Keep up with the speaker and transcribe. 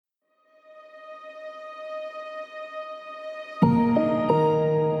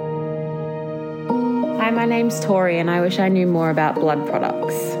Hi, my name's Tori and I wish I knew more about blood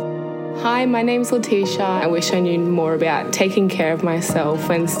products. Hi, my name's Letitia. I wish I knew more about taking care of myself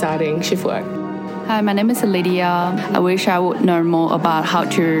when starting shift work. Hi, my name is Lydia. I wish I would know more about how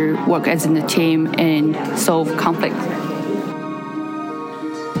to work as in a team and solve conflict.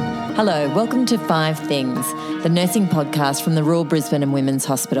 Hello, welcome to 5 Things, the nursing podcast from the Royal Brisbane and Women's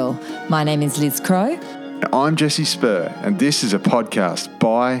Hospital. My name is Liz Crowe. I'm Jesse Spur, and this is a podcast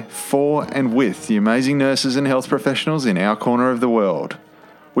by, for, and with the amazing nurses and health professionals in our corner of the world.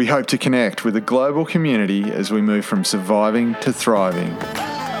 We hope to connect with a global community as we move from surviving to thriving.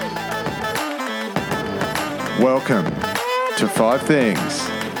 Welcome to 5 Things.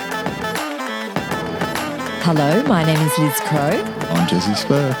 Hello, my name is Liz Crowe. I'm Jesse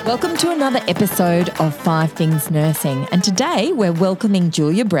Spur. Welcome to another episode of 5 Things Nursing. And today we're welcoming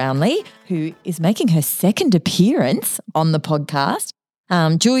Julia Brownlie, who is making her second appearance on the podcast.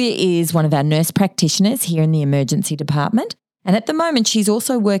 Julia is one of our nurse practitioners here in the emergency department. And at the moment, she's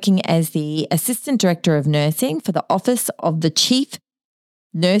also working as the Assistant Director of Nursing for the Office of the Chief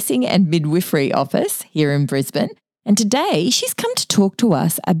Nursing and Midwifery Office here in Brisbane. And today she's come to talk to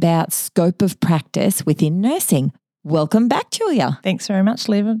us about scope of practice within nursing. Welcome back, Julia. Thanks very much,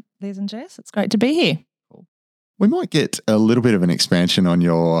 Liz and Jess. It's great to be here. We might get a little bit of an expansion on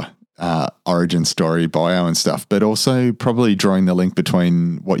your origin story, bio and stuff, but also probably drawing the link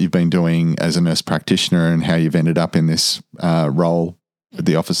between what you've been doing as a nurse practitioner and how you've ended up in this role at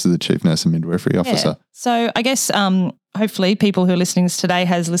the Office of the Chief Nurse and Midwifery Officer. Yeah. So I guess hopefully people who are listening to this today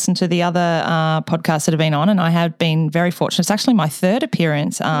has listened to the other podcasts that have been on, and I have been very fortunate. It's actually my third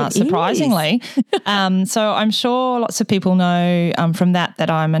appearance, surprisingly. So I'm sure lots of people know from that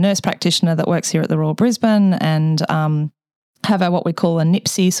I'm a nurse practitioner that works here at the Royal Brisbane and have what we call a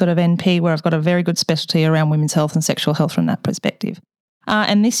NIPSI sort of NP, where I've got a very good specialty around women's health and sexual health from that perspective.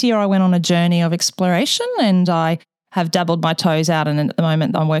 And this year I went on a journey of exploration and I have dabbled my toes out, and at the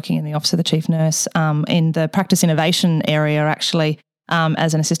moment I'm working in the Office of the Chief Nurse in the practice innovation area actually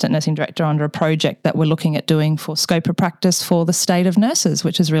as an assistant nursing director under a project that we're looking at doing for scope of practice for the state of nurses,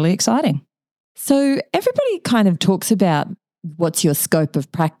 which is really exciting. So everybody kind of talks about what's your scope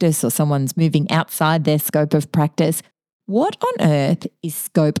of practice or someone's moving outside their scope of practice. What on earth is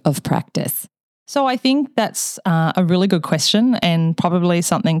scope of practice? So I think that's a really good question and probably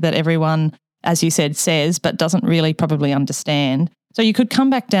something that everyone, as you says, but doesn't really probably understand. So you could come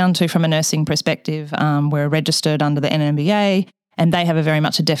back down to, from a nursing perspective, we're registered under the NMBA and they have a very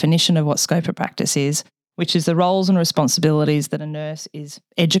much a definition of what scope of practice is, which is the roles and responsibilities that a nurse is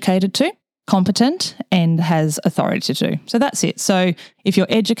educated to, competent and has authority to do. So that's it. So if you're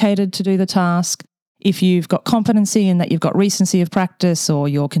educated to do the task, if you've got competency in that you've got recency of practice or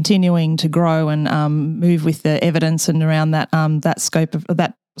you're continuing to grow and move with the evidence and around that scope of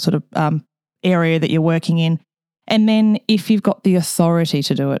that sort of area that you're working in. And then if you've got the authority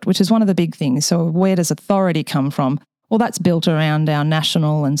to do it, which is one of the big things. So where does authority come from? Well, that's built around our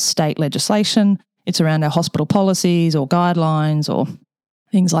national and state legislation. It's around our hospital policies or guidelines or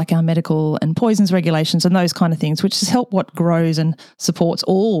things like our medical and poisons regulations and those kind of things, which has helped what grows and supports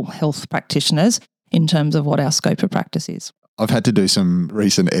all health practitioners in terms of what our scope of practice is. I've had to do some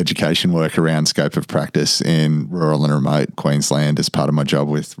recent education work around scope of practice in rural and remote Queensland as part of my job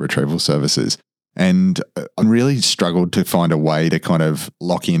with retrieval services. And I really struggled to find a way to kind of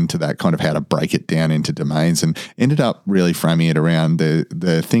lock into that kind of how to break it down into domains, and ended up really framing it around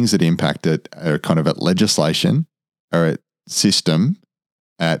the things that impact it are kind of at legislation, or at system,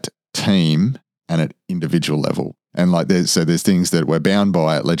 at team, and at individual level. And there's things that we're bound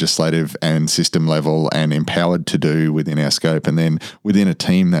by at legislative and system level and empowered to do within our scope. And then within a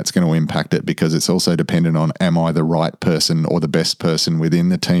team, that's going to impact it because it's also dependent on, am I the right person or the best person within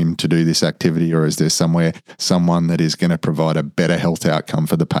the team to do this activity? Or is there someone that is going to provide a better health outcome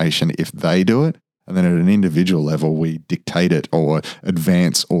for the patient if they do it? And then at an individual level, we dictate it or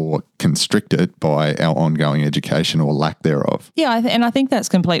advance or constrict it by our ongoing education or lack thereof. Yeah, and I think that's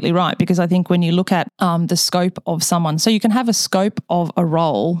completely right, because I think when you look at the scope of someone, so you can have a scope of a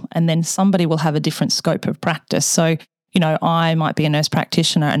role and then somebody will have a different scope of practice. So, I might be a nurse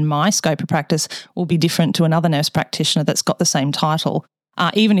practitioner and my scope of practice will be different to another nurse practitioner that's got the same title,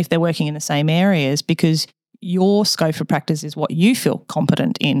 even if they're working in the same areas, because your scope of practice is what you feel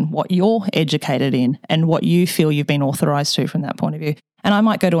competent in, what you're educated in, and what you feel you've been authorised to from that point of view. And I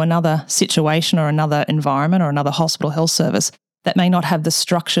might go to another situation or another environment or another hospital health service that may not have the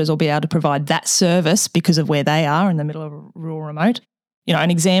structures or be able to provide that service because of where they are in the middle of a rural remote.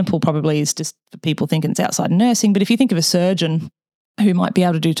 An example probably is just for people thinking it's outside nursing, but if you think of a surgeon who might be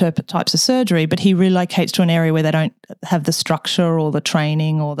able to do types of surgery, but he relocates to an area where they don't have the structure or the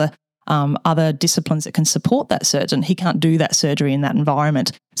training or the other disciplines that can support that surgeon. He can't do that surgery in that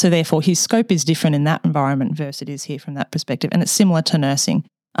environment. So therefore his scope is different in that environment versus it is here from that perspective. And it's similar to nursing,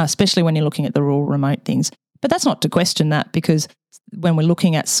 especially when you're looking at the rural remote things. But that's not to question that, because when we're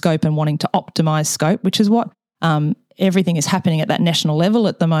looking at scope and wanting to optimise scope, which is what everything is happening at that national level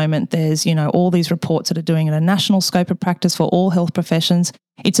at the moment. There's, all these reports that are doing at a national scope of practice for all health professions.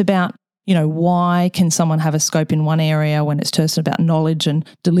 It's about, why can someone have a scope in one area when it's just about knowledge and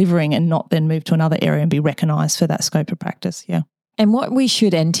delivering and not then move to another area and be recognised for that scope of practice. Yeah. And what we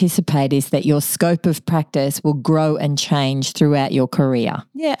should anticipate is that your scope of practice will grow and change throughout your career.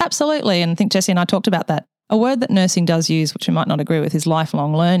 Yeah, absolutely. And I think Jessie and I talked about that. A word that nursing does use, which we might not agree with, is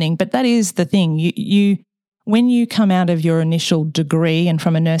lifelong learning. But that is the thing. You when you come out of your initial degree, and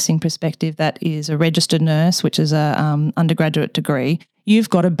from a nursing perspective, that is a registered nurse, which is a undergraduate degree, you've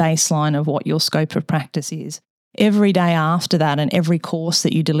got a baseline of what your scope of practice is. Every day after that, and every course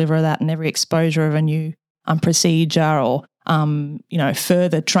that you deliver that, and every exposure of a new procedure or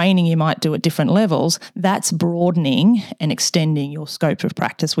further training you might do at different levels, that's broadening and extending your scope of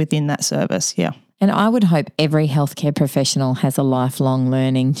practice within that service. Yeah. And I would hope every healthcare professional has a lifelong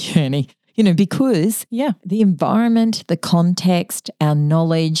learning journey, because the environment, the context, our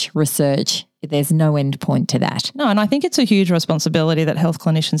knowledge, research, there's no end point to that. No, and I think it's a huge responsibility that health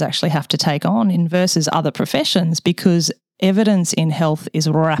clinicians actually have to take on in versus other professions, because evidence in health is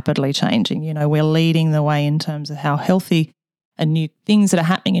rapidly changing. We're leading the way in terms of how healthy and new things that are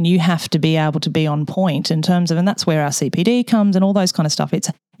happening, and you have to be able to be on point in terms of, and that's where our CPD comes and all those kind of stuff.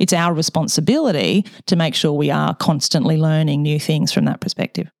 It's our responsibility to make sure we are constantly learning new things from that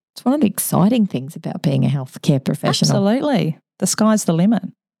perspective. It's one of the exciting things about being a healthcare professional. Absolutely. The sky's the limit.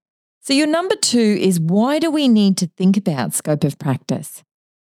 So your number 2 is, why do we need to think about scope of practice?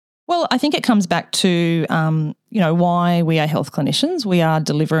 Well, I think it comes back to, why we are health clinicians. We are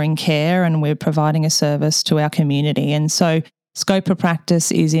delivering care and we're providing a service to our community. And so scope of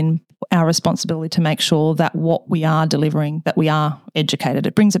practice is in our responsibility to make sure that what we are delivering, that we are educated.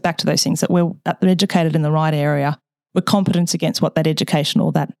 It brings it back to those things, that we're educated in the right area. We're competent against what that education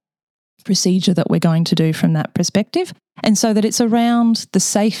or that procedure that we're going to do from that perspective. And so that it's around the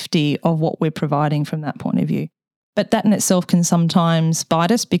safety of what we're providing from that point of view. But that in itself can sometimes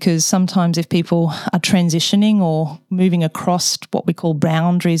bite us, because sometimes if people are transitioning or moving across what we call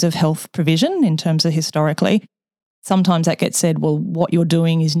boundaries of health provision in terms of historically, sometimes that gets said, well, what you're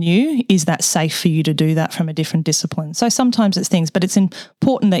doing is new. Is that safe for you to do that from a different discipline? So sometimes it's things, but it's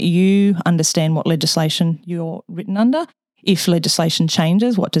important that you understand what legislation you're written under. If legislation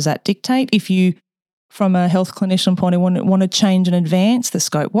changes, what does that dictate? If you, from a health clinician point of view, want to change and advance the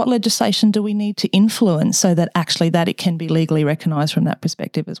scope, what legislation do we need to influence so that actually that it can be legally recognised from that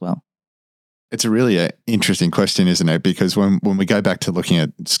perspective as well? It's a really interesting question, isn't it? Because when we go back to looking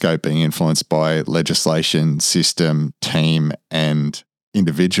at scope being influenced by legislation, system, team, and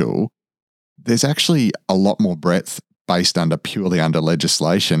individual, there's actually a lot more breadth based purely under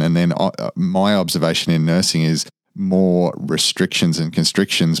legislation. And then my observation in nursing is more restrictions and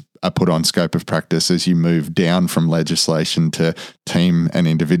constrictions are put on scope of practice as you move down from legislation to team and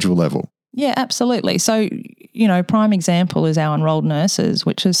individual level. Yeah, absolutely. So, prime example is our enrolled nurses,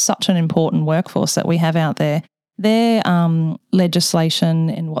 which is such an important workforce that we have out there. Their legislation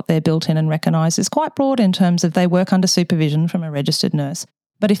and what they're built in and recognised is quite broad in terms of they work under supervision from a registered nurse.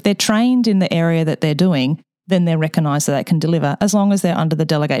 But if they're trained in the area that they're doing, then they're recognised that they can deliver as long as they're under the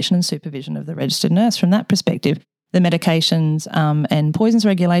delegation and supervision of the registered nurse. From that perspective, the medications and poisons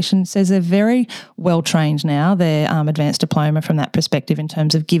regulation says they're very well trained now. They're advanced diploma from that perspective in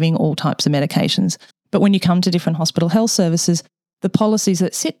terms of giving all types of medications. But when you come to different hospital health services, the policies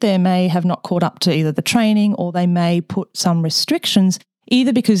that sit there may have not caught up to either the training, or they may put some restrictions,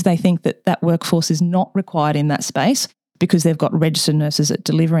 either because they think that that workforce is not required in that space because they've got registered nurses at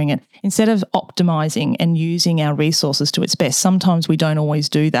delivering it. Instead of optimising and using our resources to its best, sometimes we don't always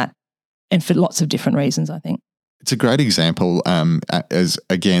do that, and for lots of different reasons, I think. It's a great example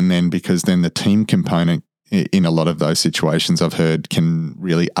because then the team component in a lot of those situations I've heard can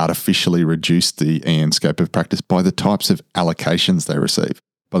really artificially reduce the EN scope of practice by the types of allocations they receive,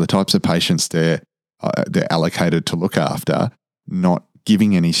 by the types of patients they're allocated to look after, not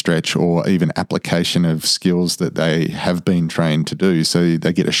giving any stretch or even application of skills that they have been trained to do. So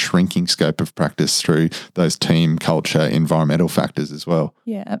they get a shrinking scope of practice through those team, culture, environmental factors as well.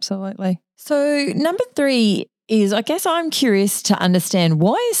 Yeah, absolutely. So number 3 is, I guess I'm curious to understand,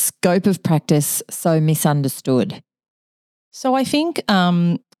 why is scope of practice so misunderstood? So I think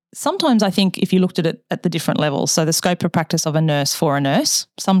sometimes I think if you looked at it at the different levels, so the scope of practice of a nurse for a nurse,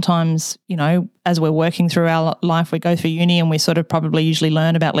 sometimes, as we're working through our life, we go through uni and we sort of probably usually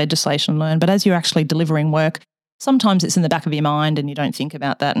learn about legislation, but as you're actually delivering work, sometimes it's in the back of your mind and you don't think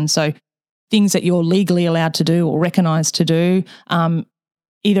about that. And so things that you're legally allowed to do or recognised to do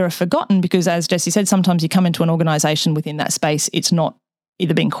either are forgotten because, as Jessie said, sometimes you come into an organisation within that space, it's not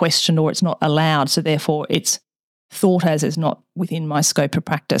either being questioned or it's not allowed, so therefore it's thought as is not within my scope of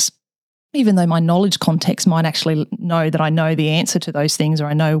practice, even though my knowledge context might actually know that I know the answer to those things or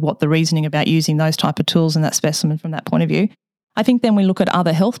I know what the reasoning about using those type of tools in that specimen from that point of view. I think then we look at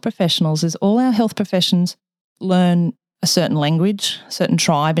other health professionals is all our health professions learn a certain language, a certain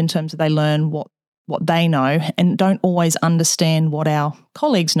tribe in terms of they learn what they know and don't always understand what our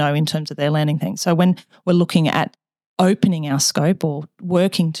colleagues know in terms of their learning things. So when we're looking at opening our scope or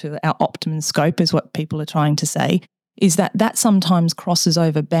working to our optimum scope is what people are trying to say, is that sometimes crosses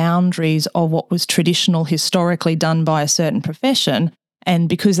over boundaries of what was traditional historically done by a certain profession. And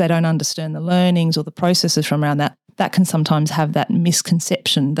because they don't understand the learnings or the processes from around that, that can sometimes have that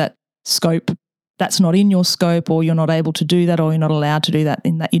misconception that scope, that's not in your scope or you're not able to do that or you're not allowed to do that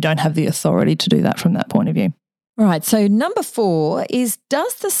in that you don't have the authority to do that from that point of view. All right, so number 4 is,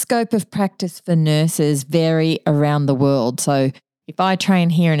 does the scope of practice for nurses vary around the world? So if I train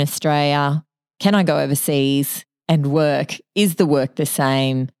here in Australia, can I go overseas and work? Is the work the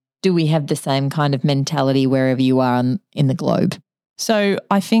same? Do we have the same kind of mentality wherever you are in the globe? So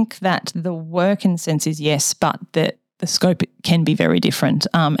I think that the work in a sense is yes, but the scope can be very different.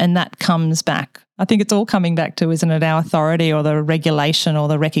 And that comes back, I think it's all coming back to, isn't it, our authority or the regulation or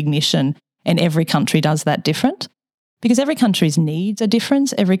the recognition. And every country does that different because every country's needs are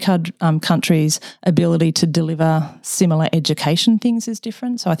different. Every country's ability to deliver similar education things is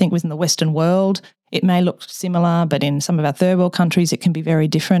different. So I think within the Western world, it may look similar, but in some of our third world countries, it can be very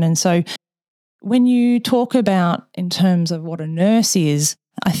different. And so when you talk about in terms of what a nurse is,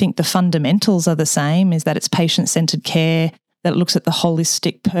 I think the fundamentals are the same, is that it's patient-centred care, that it looks at the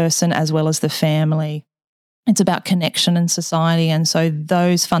holistic person as well as the family. It's about connection and society, and so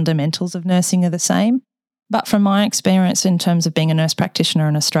those fundamentals of nursing are the same. But from my experience in terms of being a nurse practitioner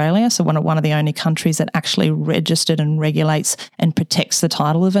in Australia, so one of the only countries that actually registered and regulates and protects the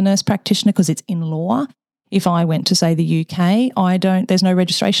title of a nurse practitioner because it's in law. If I went to, say, the UK, there's no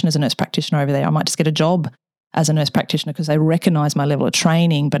registration as a nurse practitioner over there. I might just get a job as a nurse practitioner because they recognise my level of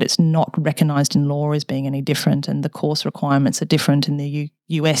training, but it's not recognised in law as being any different, and the course requirements are different in the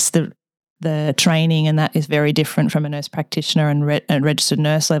US. The training and that is very different from a nurse practitioner and registered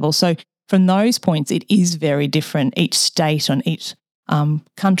nurse level. So from those points, it is very different. Each state and each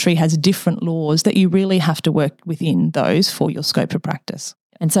country has different laws that you really have to work within those for your scope of practice.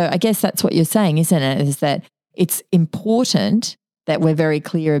 And so I guess that's what you're saying, isn't it, is that it's important that we're very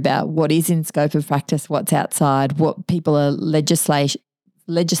clear about what is in scope of practice, what's outside, what people are legislated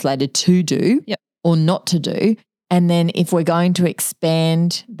to do or not to do. And then if we're going to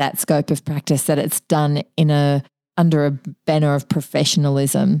expand that scope of practice, that it's done under a banner of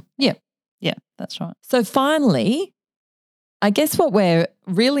professionalism. Yeah, that's right. So finally, I guess what we're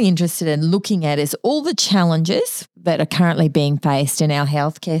really interested in looking at is all the challenges that are currently being faced in our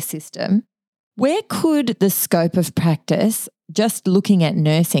healthcare system. Where could the scope of practice, just looking at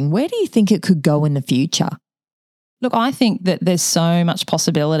nursing, where do you think it could go in the future? Look, I think that there's so much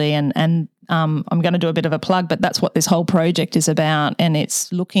possibility and I'm going to do a bit of a plug, but that's what this whole project is about, and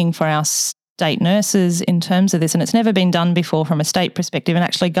it's looking for our state nurses in terms of this, and it's never been done before from a state perspective, and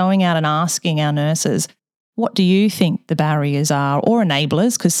actually going out and asking our nurses, what do you think the barriers are or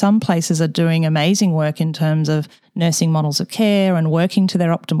enablers? Because some places are doing amazing work in terms of nursing models of care and working to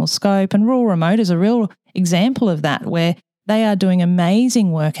their optimal scope, and rural remote is a real example of that, where they are doing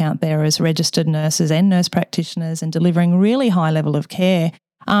amazing work out there as registered nurses and nurse practitioners and delivering really high level of care,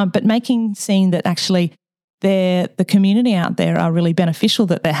 but seeing that actually the community out there are really beneficial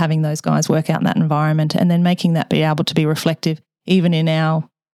that they're having those guys work out in that environment, and then making that be able to be reflective even in our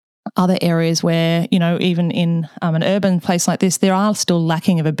other areas where, even in an urban place like this, there are still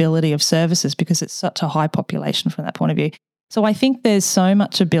lacking of ability of services because it's such a high population from that point of view. So I think there's so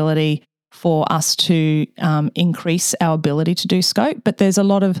much ability for us to increase our ability to do scope, but there's a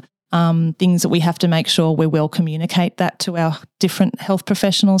lot of things that we have to make sure we will communicate that to our different health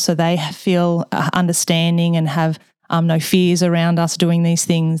professionals so they feel understanding and have no fears around us doing these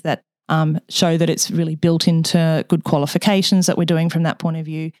things, that show that it's really built into good qualifications that we're doing from that point of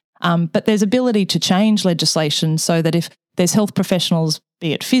view. But there's ability to change legislation so that if there's health professionals,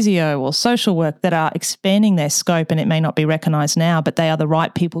 be it physio or social work, that are expanding their scope, and it may not be recognised now, but they are the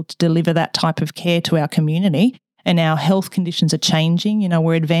right people to deliver that type of care to our community, and our health conditions are changing.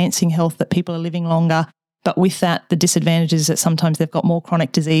 We're advancing health, that people are living longer, but with that, the disadvantage is that sometimes they've got more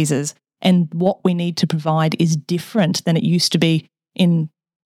chronic diseases, and what we need to provide is different than it used to be in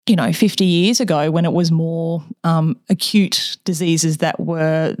 50 years ago, when it was more acute diseases that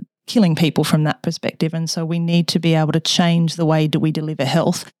were killing people from that perspective. And so we need to be able to change the way that we deliver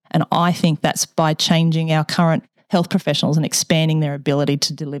health. And I think that's by changing our current health professionals and expanding their ability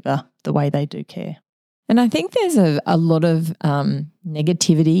to deliver the way they do care. And I think there's a lot of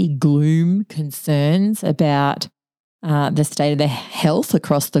negativity, gloom, concerns about the state of the health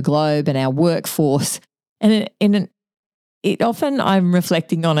across the globe and our workforce. And it often, I'm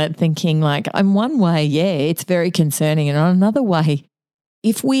reflecting on it thinking like, in one way, yeah, it's very concerning. And on another way,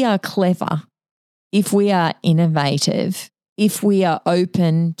 if we are clever, if we are innovative, if we are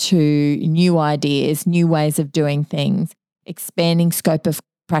open to new ideas, new ways of doing things, expanding scope of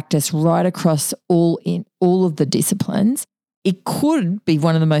practice right across all of the disciplines, it could be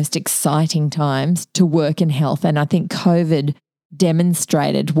one of the most exciting times to work in health. And I think COVID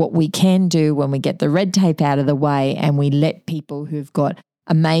demonstrated what we can do when we get the red tape out of the way and we let people who've got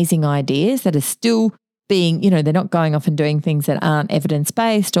amazing ideas that are still being, they're not going off and doing things that aren't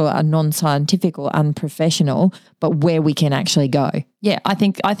evidence-based or are non-scientific or unprofessional, but where we can actually go. Yeah, I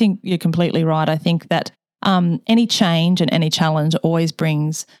think you're completely right. I think that any change and any challenge always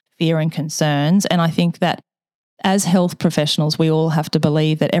brings fear and concerns. And I think that as health professionals, we all have to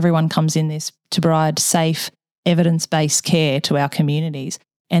believe that everyone comes in this to provide safe, evidence-based care to our communities,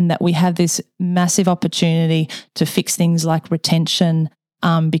 and that we have this massive opportunity to fix things like retention,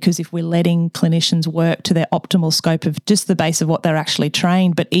 because if we're letting clinicians work to their optimal scope of just the base of what they're actually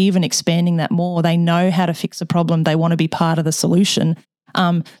trained, but even expanding that more, they know how to fix a problem. They want to be part of the solution.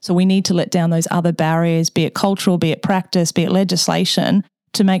 So we need to let down those other barriers, be it cultural, be it practice, be it legislation,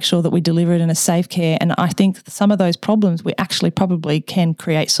 to make sure that we deliver it in a safe care. And I think some of those problems, we actually probably can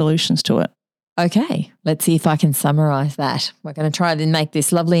create solutions to it. Okay, let's see if I can summarise that. We're going to try to make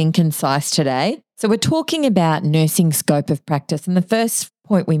this lovely and concise today. So we're talking about nursing scope of practice. And the first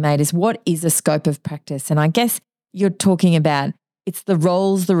point we made is, what is a scope of practice? And I guess you're talking about it's the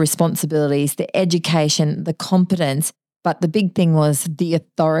roles, the responsibilities, the education, the competence. But the big thing was the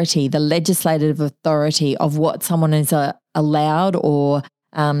authority, the legislative authority of what someone is allowed or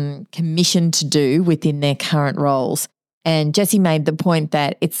commissioned to do within their current roles. And Jessie made the point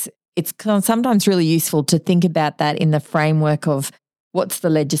that it's sometimes really useful to think about that in the framework of what's the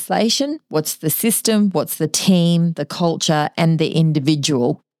legislation, what's the system, what's the team, the culture, and the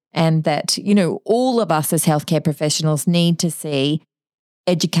individual. And that, all of us as healthcare professionals need to see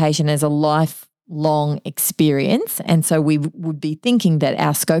education as a lifelong experience. And so we would be thinking that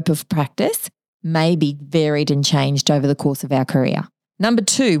our scope of practice may be varied and changed over the course of our career. Number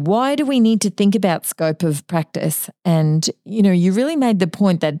 2, why do we need to think about scope of practice? And, you really made the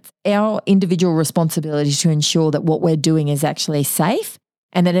point that our individual responsibility to ensure that what we're doing is actually safe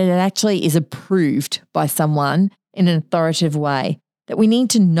and that it actually is approved by someone in an authoritative way, that we need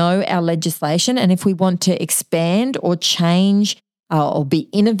to know our legislation. And if we want to expand or change or be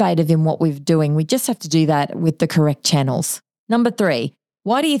innovative in what we're doing, we just have to do that with the correct channels. Number 3,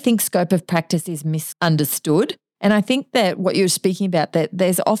 why do you think scope of practice is misunderstood? And I think that what you're speaking about, that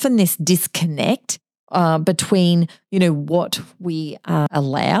there's often this disconnect between, what we are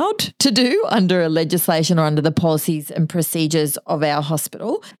allowed to do under a legislation or under the policies and procedures of our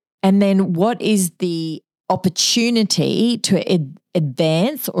hospital, and then what is the opportunity to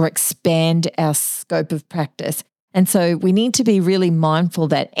advance or expand our scope of practice. And so we need to be really mindful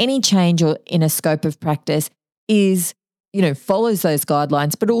that any change in a scope of practice is follows those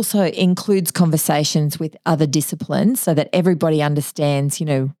guidelines, but also includes conversations with other disciplines so that everybody understands,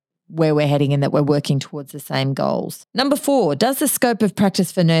 where we're heading and that we're working towards the same goals. Number 4, does the scope of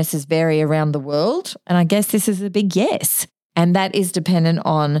practice for nurses vary around the world? And I guess this is a big yes. And that is dependent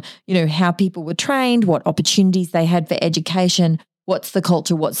on, how people were trained, what opportunities they had for education, what's the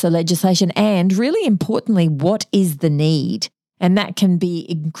culture, what's the legislation, and really importantly, what is the need? And that can be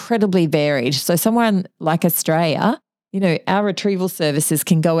incredibly varied. So somewhere like Australia, our retrieval services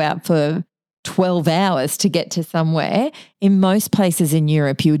can go out for 12 hours to get to somewhere. In most places in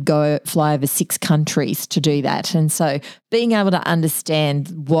Europe, you would fly over 6 countries to do that. And so being able to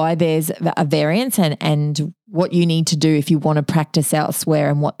understand why there's a variance and what you need to do if you want to practice elsewhere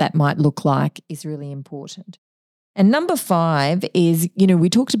and what that might look like is really important. And number 5 is, we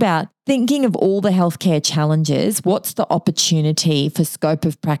talked about thinking of all the healthcare challenges. What's the opportunity for scope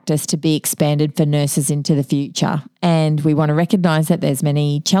of practice to be expanded for nurses into the future? And we want to recognise that there's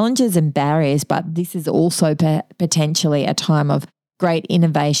many challenges and barriers, but this is also potentially a time of great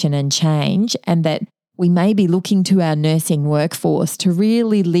innovation and change, and that we may be looking to our nursing workforce to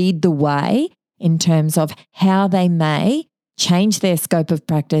really lead the way in terms of how they may change their scope of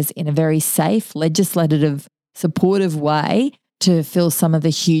practice in a very safe, legislative, supportive way to fill some of the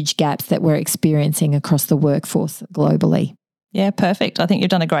huge gaps that we're experiencing across the workforce globally. Yeah, perfect. I think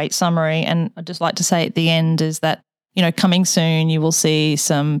you've done a great summary. And I'd just like to say at the end is that, coming soon, you will see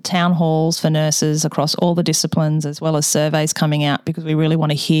some town halls for nurses across all the disciplines, as well as surveys coming out, because we really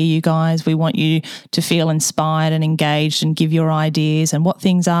want to hear you guys. We want you to feel inspired and engaged and give your ideas and what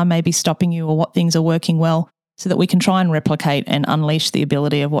things are maybe stopping you or what things are working well, so that we can try and replicate and unleash the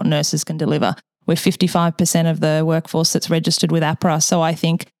ability of what nurses can deliver. We're 55% of the workforce that's registered with APRA. So I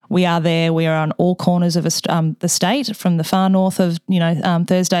think we are there. We are on all corners of the state, from the far north of,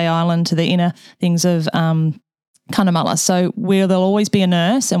 Thursday Island to the inner things of Cunnamulla. So there'll always be a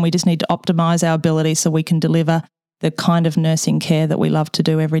nurse, and we just need to optimise our ability so we can deliver the kind of nursing care that we love to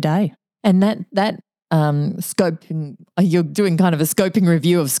do every day. And that scoping, you're doing kind of a scoping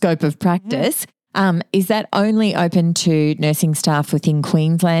review of scope of practice. Is that only open to nursing staff within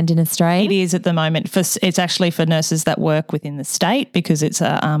Queensland in Australia? It is at the moment. It's actually for nurses that work within the state, because it's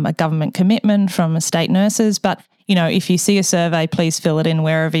a government commitment from state nurses. But, if you see a survey, please fill it in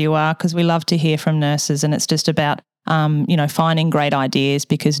wherever you are, because we love to hear from nurses, and it's just about, finding great ideas,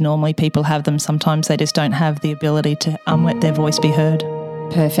 because normally people have them. Sometimes they just don't have the ability to let their voice be heard.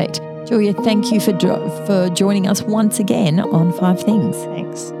 Perfect. Julia, thank you for joining us once again on 5 Things.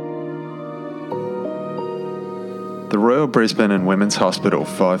 Thanks. The Royal Brisbane and Women's Hospital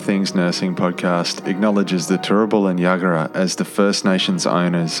 5 Things Nursing podcast acknowledges the Turrbal and Yagara as the First Nations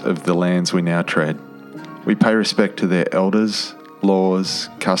owners of the lands we now tread. We pay respect to their elders, laws,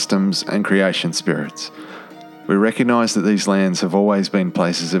 customs and creation spirits. We recognise that these lands have always been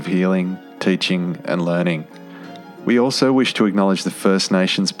places of healing, teaching and learning. We also wish to acknowledge the First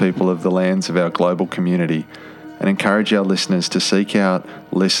Nations people of the lands of our global community and encourage our listeners to seek out,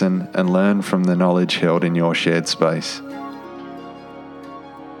 listen and learn from the knowledge held in your shared space.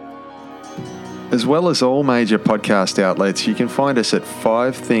 As well as all major podcast outlets, you can find us at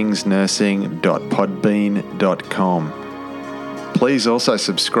 5thingsnursing.podbean.com. Please also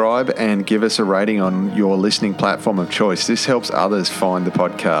subscribe and give us a rating on your listening platform of choice. This helps others find the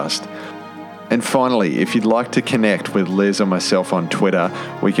podcast. And finally, if you'd like to connect with Liz or myself on Twitter,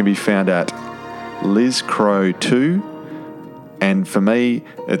 we can be found at LizCrow2, and for me,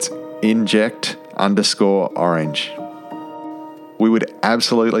 it's inject_orange. We would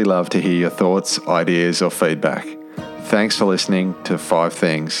absolutely love to hear your thoughts, ideas, or feedback. Thanks for listening to 5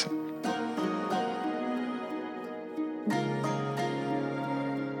 Things.